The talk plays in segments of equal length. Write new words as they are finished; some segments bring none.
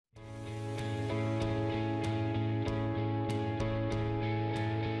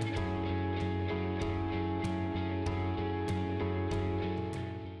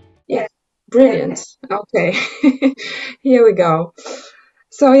Brilliant. Okay, here we go.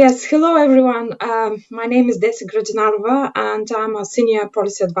 So yes, hello everyone. My name is Desi Gradinarova and I'm a senior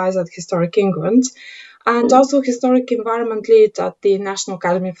policy advisor at Historic England and also historic environment lead at the National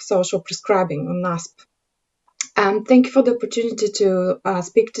Academy for Social Prescribing, or NASP. Thank you for the opportunity to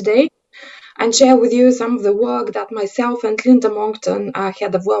speak today and share with you some of the work that myself and Linda Monkton,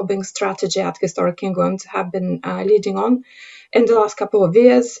 head of Wellbeing Strategy at Historic England, have been leading on in the last couple of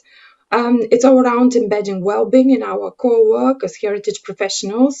years. It's all around embedding well-being in our core work as heritage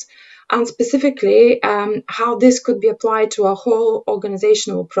professionals, and specifically how this could be applied to a whole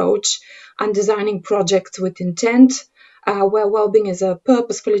organizational approach and designing projects with intent, where well-being is a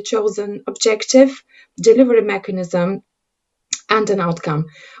purposefully chosen objective, delivery mechanism, and an outcome.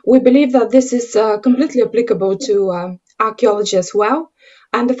 We believe that this is completely applicable to archaeology as well.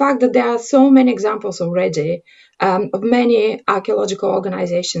 And the fact that there are so many examples already of many archaeological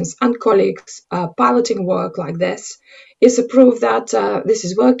organizations and colleagues piloting work like this is a proof that this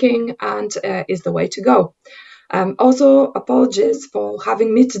is working and is the way to go. Also, apologies for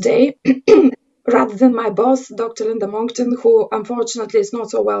having me today rather than my boss, Dr. Linda Monkton, who unfortunately is not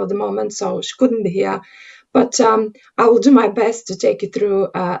so well at the moment, so she couldn't be here. But I will do my best to take you through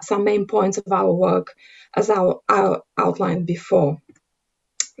some main points of our work as I outlined before.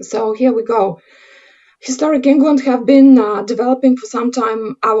 So here we go. Historic England have been developing for some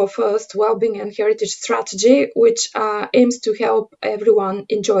time our first wellbeing and heritage strategy, which aims to help everyone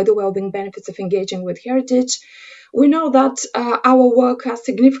enjoy the wellbeing benefits of engaging with heritage. We know that our work has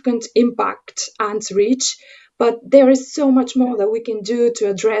significant impact and reach, but there is so much more that we can do to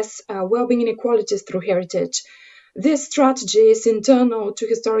address wellbeing inequalities through heritage. This strategy is internal to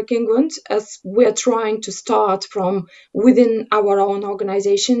Historic England, as we're trying to start from within our own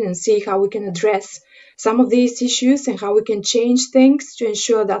organization and see how we can address some of these issues and how we can change things to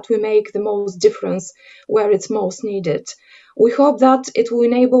ensure that we make the most difference where it's most needed. We hope that it will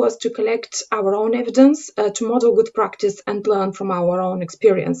enable us to collect our own evidence, to model good practice and learn from our own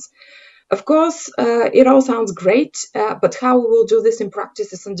experience. Of course, it all sounds great, but how we will do this in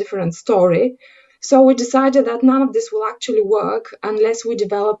practice is a different story. So we decided that none of this will actually work unless we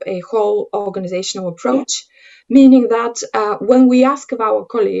develop a whole organizational approach, meaning that when we ask of our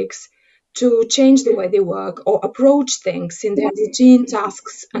colleagues to change the way they work or approach things in their routine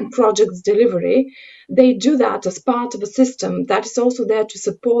tasks and projects delivery, they do that as part of a system that is also there to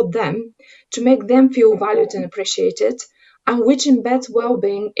support them, to make them feel valued and appreciated, and which embeds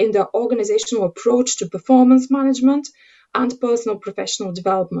well-being in the organizational approach to performance management and personal professional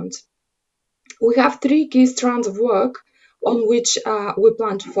development. We have three key strands of work on which we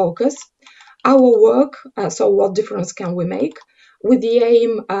plan to focus. Our work, so what difference can we make, with the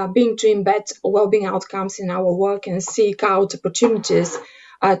aim being to embed well-being outcomes in our work and seek out opportunities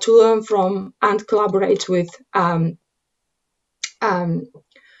to learn from and collaborate with other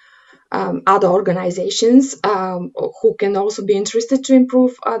organizations who can also be interested to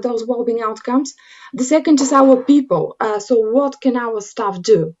improve those well-being outcomes. The second is our people. So what can our staff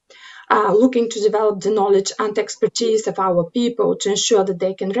do? Looking to develop the knowledge and expertise of our people to ensure that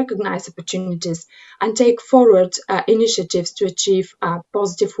they can recognize opportunities and take forward initiatives to achieve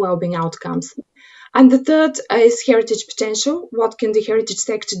positive well-being outcomes. And the third is heritage potential. What can the heritage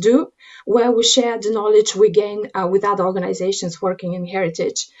sector do? Where we share the knowledge we gain with other organizations working in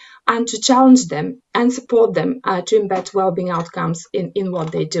heritage, and to challenge them and support them to embed well-being outcomes in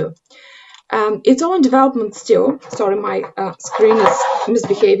what they do. It's all in development still. Sorry, my screen is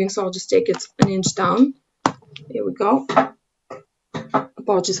misbehaving, so I'll just take it an inch down. Here we go.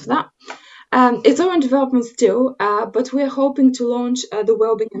 Apologies for that. It's all in development still, but we're hoping to launch the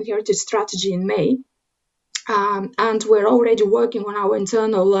Wellbeing and Heritage Strategy in May. And we're already working on our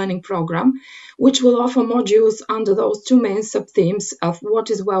internal learning program, which will offer modules under those two main sub-themes of what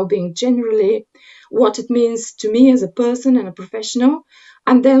is well-being generally, what it means to me as a person and a professional,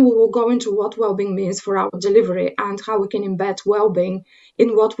 and then we will go into what well-being means for our delivery and how we can embed well-being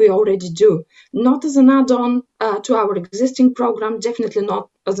in what we already do, not as an add-on to our existing program, definitely not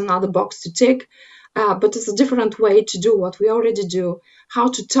as another box to tick, but as a different way to do what we already do, how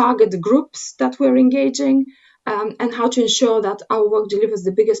to target the groups that we're engaging, and how to ensure that our work delivers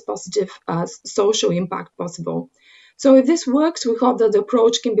the biggest positive social impact possible. So if this works, we hope that the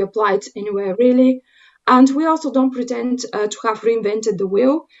approach can be applied anywhere really. And we also don't pretend to have reinvented the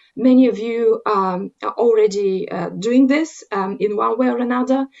wheel. Many of you are already doing this in one way or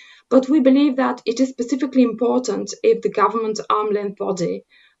another, but we believe that it is specifically important if the government arm-length body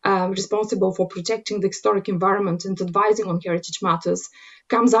responsible for protecting the historic environment and advising on heritage matters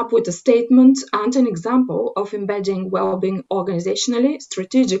comes up with a statement and an example of embedding well-being organizationally,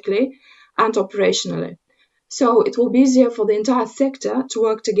 strategically, and operationally. So it will be easier for the entire sector to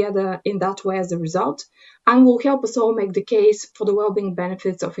work together in that way as a result, and will help us all make the case for the well-being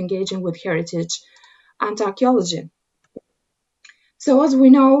benefits of engaging with heritage and archaeology. So as we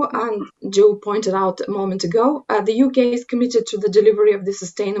know, and Joe pointed out a moment ago, the UK is committed to the delivery of the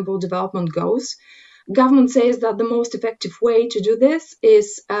Sustainable Development Goals. Government says that the most effective way to do this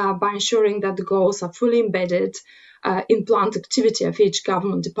is by ensuring that the goals are fully embedded in planned activity of each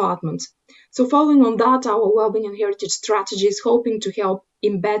government department. So following on that, our Wellbeing and Heritage strategy is hoping to help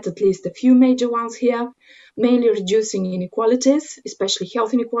embed at least a few major ones here, mainly reducing inequalities, especially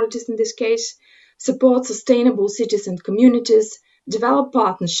health inequalities in this case, support sustainable cities and communities, develop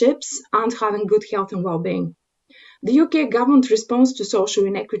partnerships, and having good health and well-being. The UK government response to social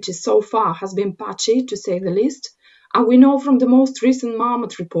inequities so far has been patchy, to say the least, and we know from the most recent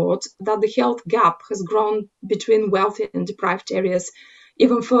Marmot report that the health gap has grown between wealthy and deprived areas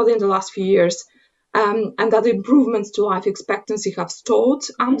even further in the last few years, and that improvements to life expectancy have stalled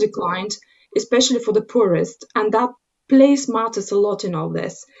and declined, especially for the poorest, and that place matters a lot in all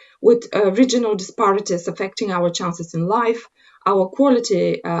this, with regional disparities affecting our chances in life, our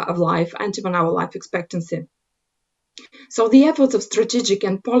quality of life, and even our life expectancy. So the efforts of strategic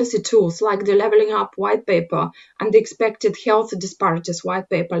and policy tools like the Levelling Up white paper and the expected health disparities white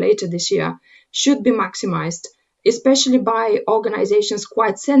paper later this year should be maximized, especially by organizations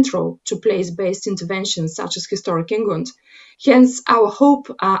quite central to place-based interventions such as Historic England. Hence, our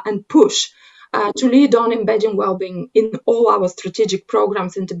hope and push to lead on embedding well-being in all our strategic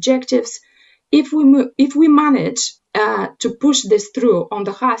programs and objectives. If we manage to push this through on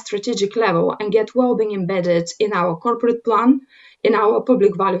the high strategic level and get well-being embedded in our corporate plan, in our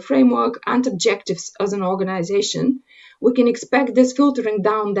public value framework and objectives as an organization, we can expect this filtering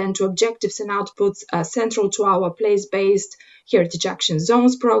down then to objectives and outputs central to our place-based heritage action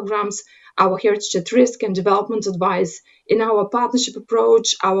zones programs, our heritage at risk and development advice, in our partnership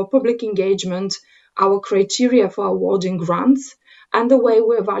approach, our public engagement, our criteria for awarding grants, and the way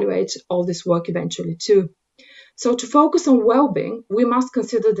we evaluate all this work eventually too. So to focus on well-being, we must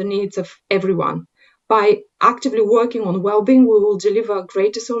consider the needs of everyone. By actively working on well-being, we will deliver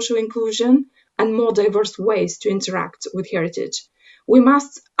greater social inclusion and more diverse ways to interact with heritage. We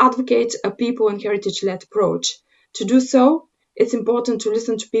must advocate a people and heritage-led approach. To do so, it's important to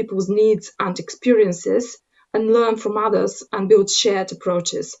listen to people's needs and experiences and learn from others and build shared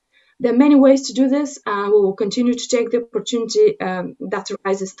approaches. There are many ways to do this, and we will continue to take the opportunity that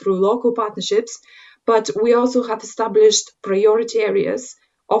arises through local partnerships, but we also have established priority areas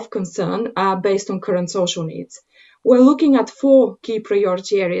of concern based on current social needs. We're looking at 4 key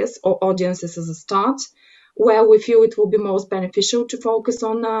priority areas or audiences as a start, where we feel it will be most beneficial to focus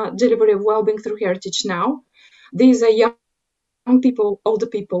on delivery of well-being through heritage now. These are young people, older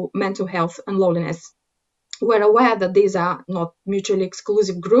people, mental health, and loneliness. We're aware that these are not mutually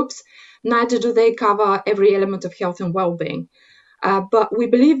exclusive groups, neither do they cover every element of health and well-being. But we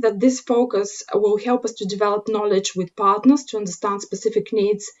believe that this focus will help us to develop knowledge with partners to understand specific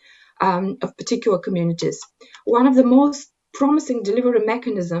needs of particular communities. One of the most promising delivery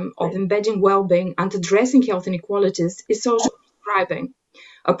mechanisms of embedding well-being and addressing health inequalities is social prescribing,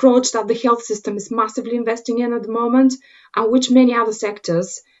 approach that the health system is massively investing in at the moment, and which many other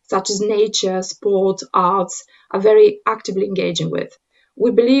sectors, such as nature, sport, arts, are very actively engaging with.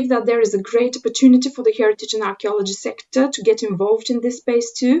 We believe that there is a great opportunity for the heritage and archaeology sector to get involved in this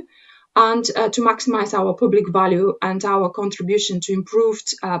space too, and to maximize our public value and our contribution to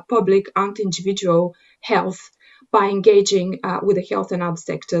improved public and individual health by engaging with the health and other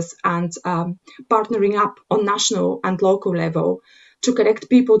sectors and partnering up on national and local level to connect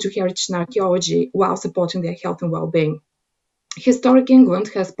people to heritage and archaeology while supporting their health and well-being. Historic England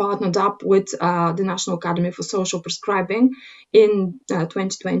has partnered up with the National Academy for Social Prescribing in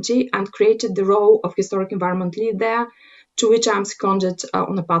 2020 and created the role of Historic Environment Lead there, to which I'm seconded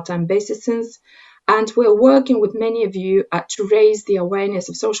on a part-time basis since. And we're working with many of you to raise the awareness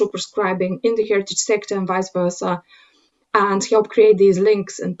of social prescribing in the heritage sector and vice versa, and help create these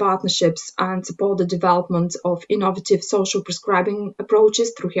links and partnerships and support the development of innovative social prescribing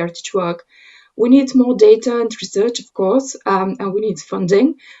approaches through heritage work. We need more data and research, of course, and we need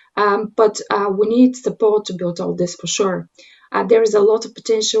funding, but we need support to build all this for sure. There is a lot of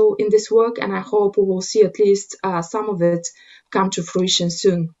potential in this work, and I hope we will see at least some of it come to fruition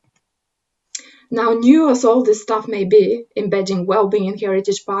soon. Now, new as all this stuff may be, embedding well-being in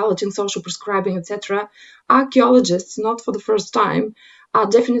heritage, piloting social prescribing, etc., archaeologists, not for the first time, are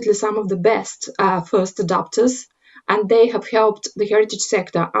definitely some of the best first adopters, and they have helped the heritage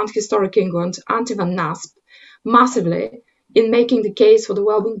sector and Historic England and even NASP massively in making the case for the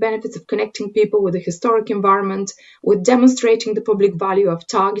well-being benefits of connecting people with the historic environment, with demonstrating the public value of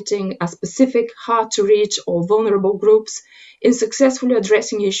targeting a specific hard-to-reach or vulnerable groups, in successfully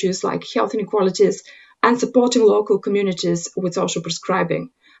addressing issues like health inequalities and supporting local communities with social prescribing,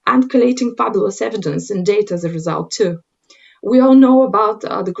 and collating fabulous evidence and data as a result too. We all know about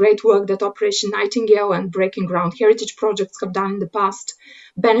the great work that Operation Nightingale and Breaking Ground heritage projects have done in the past.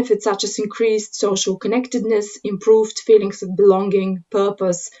 Benefits such as increased social connectedness, improved feelings of belonging,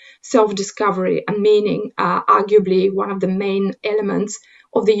 purpose, self-discovery, and meaning are arguably one of the main elements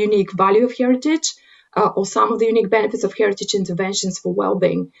of the unique value of heritage, or some of the unique benefits of heritage interventions for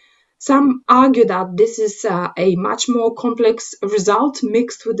well-being. Some argue that this is a much more complex result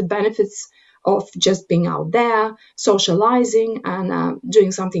mixed with the benefits of just being out there, socializing, and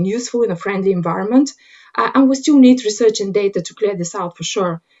doing something useful in a friendly environment. And we still need research and data to clear this out for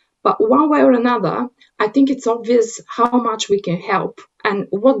sure. But one way or another, I think it's obvious how much we can help and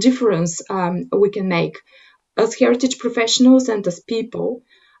what difference we can make as heritage professionals and as people.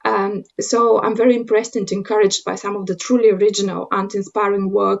 So I'm very impressed and encouraged by some of the truly original and inspiring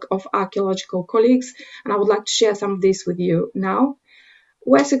work of archaeological colleagues, and I would like to share some of this with you now.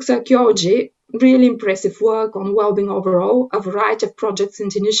 Wessex Archaeology, really impressive work on well-being overall, a variety of projects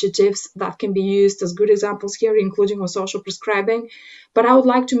and initiatives that can be used as good examples here, including on social prescribing. But I would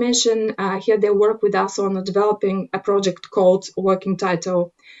like to mention here their work with us on developing a project called, working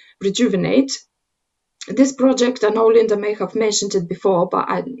title, Rejuvenate. This project, I know Linda may have mentioned it before, but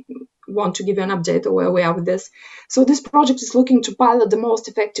I want to give you an update of where we are with this. So this project is looking to pilot the most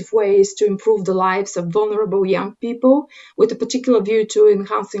effective ways to improve the lives of vulnerable young people, with a particular view to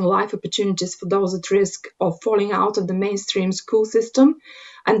enhancing life opportunities for those at risk of falling out of the mainstream school system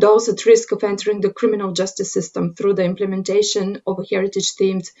and those at risk of entering the criminal justice system through the implementation of a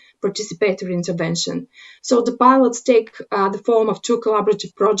heritage-themed participatory intervention. So the pilots take the form of two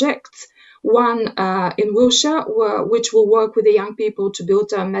collaborative projects. One in Wiltshire, which will work with the young people to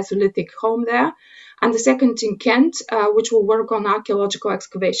build a Mesolithic home there, and the second in Kent, which will work on archaeological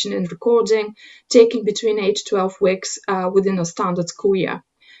excavation and recording, taking between 8 to 12 weeks within a standard school year.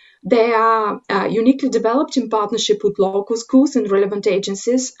 They are uniquely developed in partnership with local schools and relevant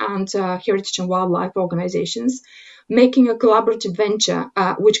agencies and heritage and wildlife organizations, making a collaborative venture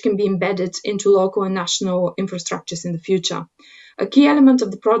which can be embedded into local and national infrastructures in the future. A key element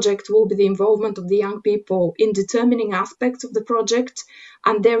of the project will be the involvement of the young people in determining aspects of the project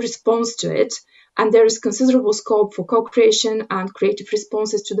and their response to it. And there is considerable scope for co-creation and creative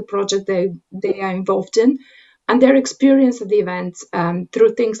responses to the project they are involved in, and their experience of the event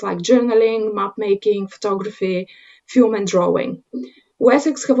through things like journaling, map making, photography, film, and drawing.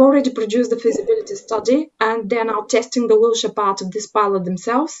 Wessex have already produced a feasibility study, and they're now testing the Wiltshire part of this pilot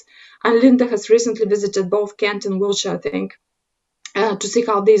themselves. And Linda has recently visited both Kent and Wiltshire, I think, to see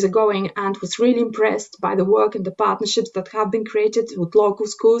how these are going, and was really impressed by the work and the partnerships that have been created with local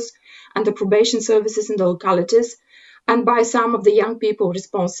schools and the probation services in the localities, and by some of the young people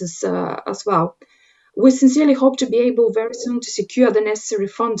responses as well. We sincerely hope to be able very soon to secure the necessary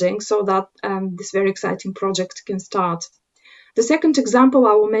funding so that this very exciting project can start. The second example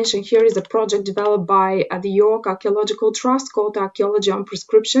I will mention here is a project developed by the York Archaeological Trust called Archaeology on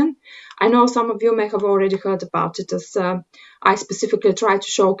Prescription. I know some of you may have already heard about it, as I specifically tried to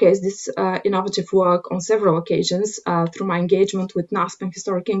showcase this innovative work on several occasions through my engagement with NASP and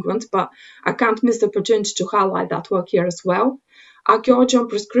Historic England, but I can't miss the opportunity to highlight that work here as well. Archaeology on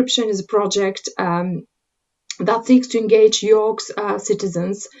Prescription is a project that seeks to engage York's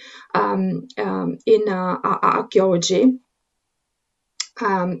citizens in archaeology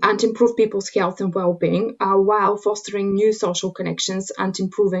and improve people's health and well-being while fostering new social connections and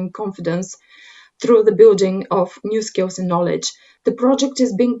improving confidence through the building of new skills and knowledge. The project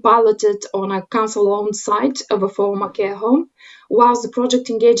is being piloted on a council-owned site of a former care home, whilst the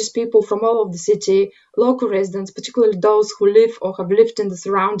project engages people from all over the city, local residents, particularly those who live or have lived in the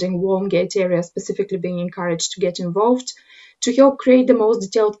surrounding Walmgate area, specifically being encouraged to get involved, to help create the most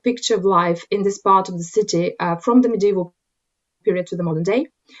detailed picture of life in this part of the city from the medieval period to the modern day.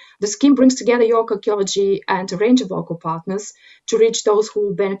 The scheme brings together York Archaeology and a range of local partners to reach those who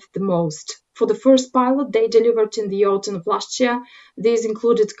will benefit the most. For the first pilot they delivered in the autumn of last year, these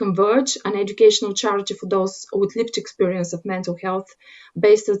included Converge, an educational charity for those with lived experience of mental health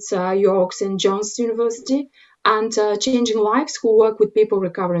based at York St. John's University, and Changing Lives, who work with people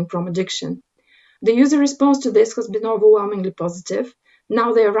recovering from addiction. The user response to this has been overwhelmingly positive.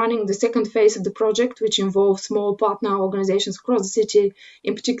 Now they are running the second phase of the project, which involves small partner organizations across the city,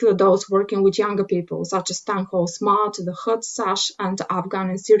 in particular those working with younger people, such as Town Hall Smart, the Hut Sash, and Afghan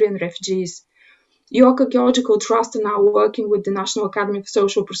and Syrian refugees. York Archaeological Trust are now working with the National Academy for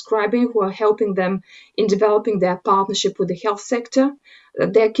Social Prescribing, who are helping them in developing their partnership with the health sector.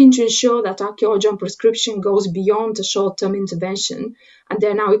 They're keen to ensure that archaeology on prescription goes beyond a short-term intervention, and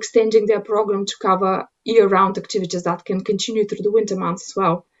they're now extending their program to cover year-round activities that can continue through the winter months as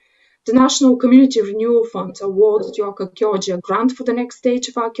well. The National Community Renewal Fund awarded York Archaeology a grant for the next stage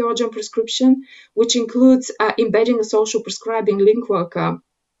of archaeology on prescription, which includes embedding a social prescribing link worker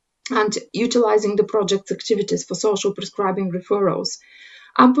and utilizing the project's activities for social prescribing referrals.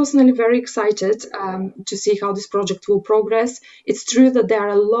 I'm personally very excited to see how this project will progress. It's true that there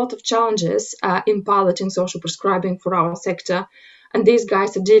are a lot of challenges in piloting social prescribing for our sector, and these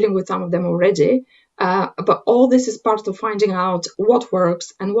guys are dealing with some of them already. But all this is part of finding out what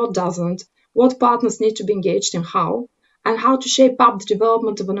works and what doesn't, what partners need to be engaged in how, and how to shape up the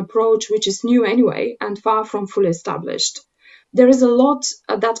development of an approach which is new anyway and far from fully established. There is a lot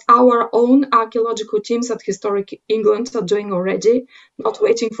that our own archaeological teams at Historic England are doing already, not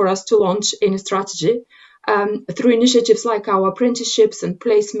waiting for us to launch any strategy. Through initiatives like our apprenticeships and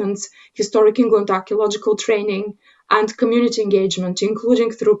placements, Historic England archaeological training, and community engagement, including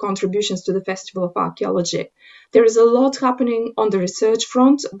through contributions to the Festival of Archaeology. There is a lot happening on the research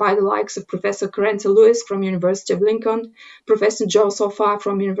front by the likes of Professor Carenta Lewis from University of Lincoln, Professor Joe Sofa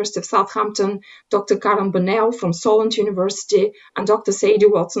from University of Southampton, Dr. Karen Bonnell from Solent University, and Dr. Sadie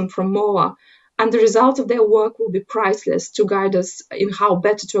Watson from MOA. And the result of their work will be priceless to guide us in how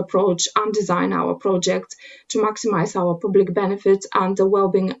better to approach and design our project to maximize our public benefits and the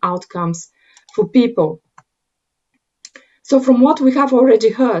well-being outcomes for people. So from what we have already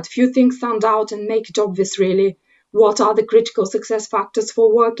heard, few things stand out and make it obvious really. What are the critical success factors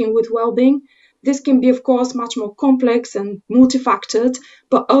for working with well-being? This can be, of course, much more complex and multifactored,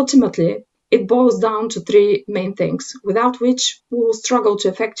 but ultimately it boils down to three main things, without which we will struggle to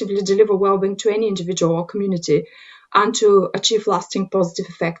effectively deliver well-being to any individual or community and to achieve lasting positive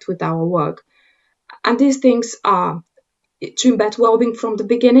effect with our work. And these things are to embed well-being from the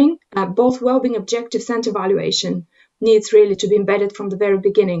beginning, both well-being objectives and evaluation needs really to be embedded from the very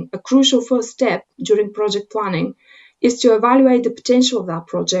beginning. A crucial first step during project planning is to evaluate the potential of that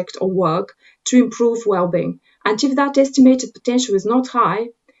project or work to improve well-being. And if that estimated potential is not high,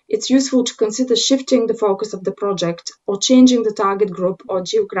 it's useful to consider shifting the focus of the project or changing the target group or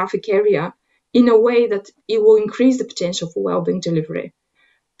geographic area in a way that it will increase the potential for well-being delivery.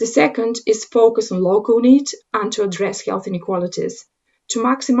 The second is focus on local needs and to address health inequalities. To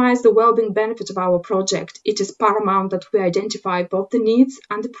maximize the well-being benefit of our project, it is paramount that we identify both the needs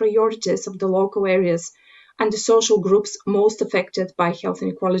and the priorities of the local areas and the social groups most affected by health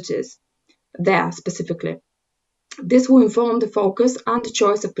inequalities there specifically. This will inform the focus and the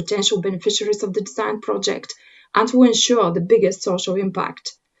choice of potential beneficiaries of the design project and will ensure the biggest social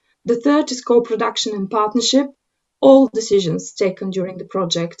impact. The third is co-production and partnership. All decisions taken during the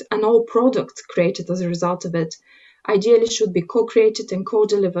project and all products created as a result of it ideally should be co-created and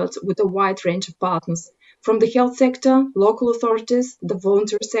co-delivered with a wide range of partners, from the health sector, local authorities, the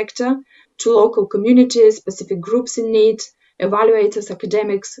voluntary sector, to local communities, specific groups in need, evaluators,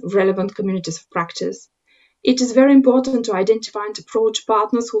 academics, relevant communities of practice. It is very important to identify and approach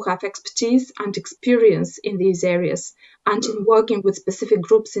partners who have expertise and experience in these areas and in working with specific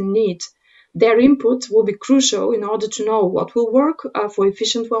groups in need. Their input will be crucial in order to know what will work for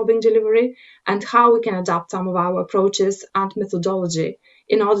efficient well-being delivery and how we can adapt some of our approaches and methodology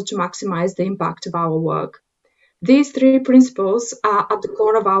in order to maximize the impact of our work. These three principles are at the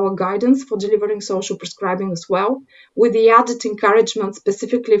core of our guidance for delivering social prescribing as well, with the added encouragement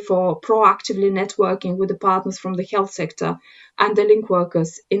specifically for proactively networking with the partners from the health sector and the link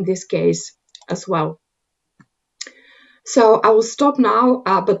workers in this case as well. So I will stop now,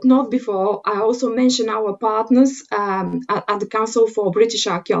 but not before I also mention our partners at the Council for British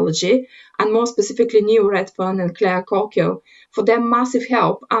Archaeology, and more specifically Neil Redfern and Claire Colkio, for their massive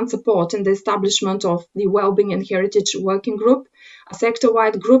help and support in the establishment of the Wellbeing and Heritage Working Group, a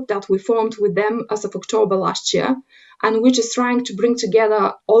sector-wide group that we formed with them as of October last year, and which is trying to bring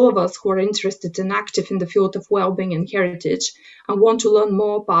together all of us who are interested and active in the field of well-being and heritage and want to learn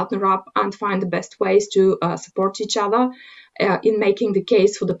more, partner up, and find the best ways to support each other in making the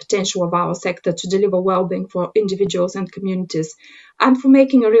case for the potential of our sector to deliver well-being for individuals and communities and for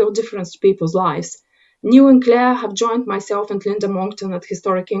making a real difference to people's lives. Neil and Claire have joined myself and Linda Monkton at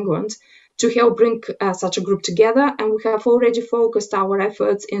Historic England to help bring such a group together, and we have already focused our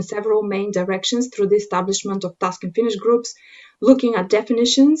efforts in several main directions through the establishment of task and finish groups, looking at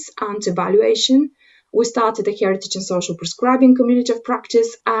definitions and evaluation. We started a heritage and social prescribing community of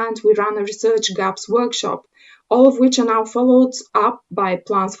practice, and we ran a research gaps workshop all of which are now followed up by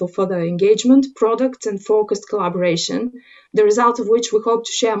plans for further engagement, products, and focused collaboration, the result of which we hope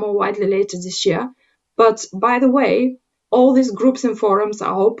to share more widely later this year. But by the way, all these groups and forums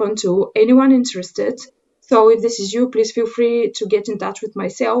are open to anyone interested. So if this is you, please feel free to get in touch with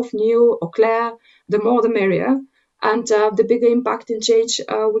myself, Neil, or Claire. The more the merrier, and the bigger impact and change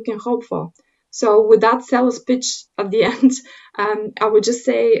we can hope for. So with that sales pitch at the end, I would just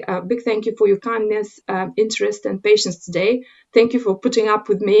say a big thank you for your kindness, interest, and patience today. Thank you for putting up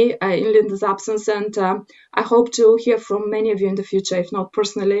with me in Linda's absence, and I hope to hear from many of you in the future, if not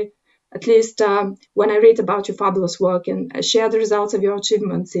personally, at least when I read about your fabulous work and share the results of your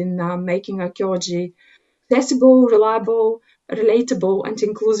achievements in making archaeology accessible, reliable, relatable, and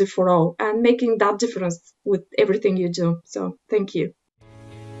inclusive for all, and making that difference with everything you do. So thank you.